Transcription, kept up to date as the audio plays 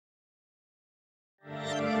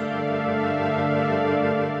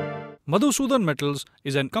Madhusudan Metals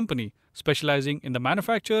is a company specializing in the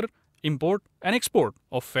manufacture, import and export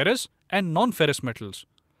of ferrous and non-ferrous metals.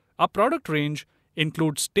 Our product range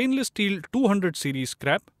includes stainless steel 200 series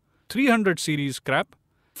scrap, 300 series scrap,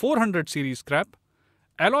 400 series scrap,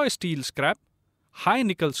 alloy steel scrap, high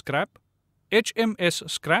nickel scrap, HMS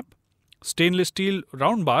scrap, stainless steel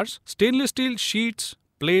round bars, stainless steel sheets,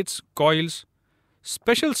 plates, coils,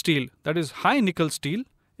 special steel that is high nickel steel,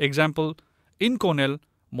 example inconel,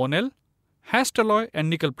 monel, hastalloy and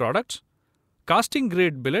nickel products, casting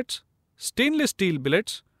grade billets, stainless steel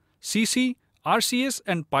billets, CC, RCS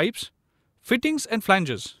and pipes, fittings and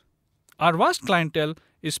flanges. Our vast clientele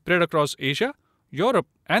is spread across Asia, Europe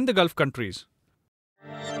and the Gulf countries.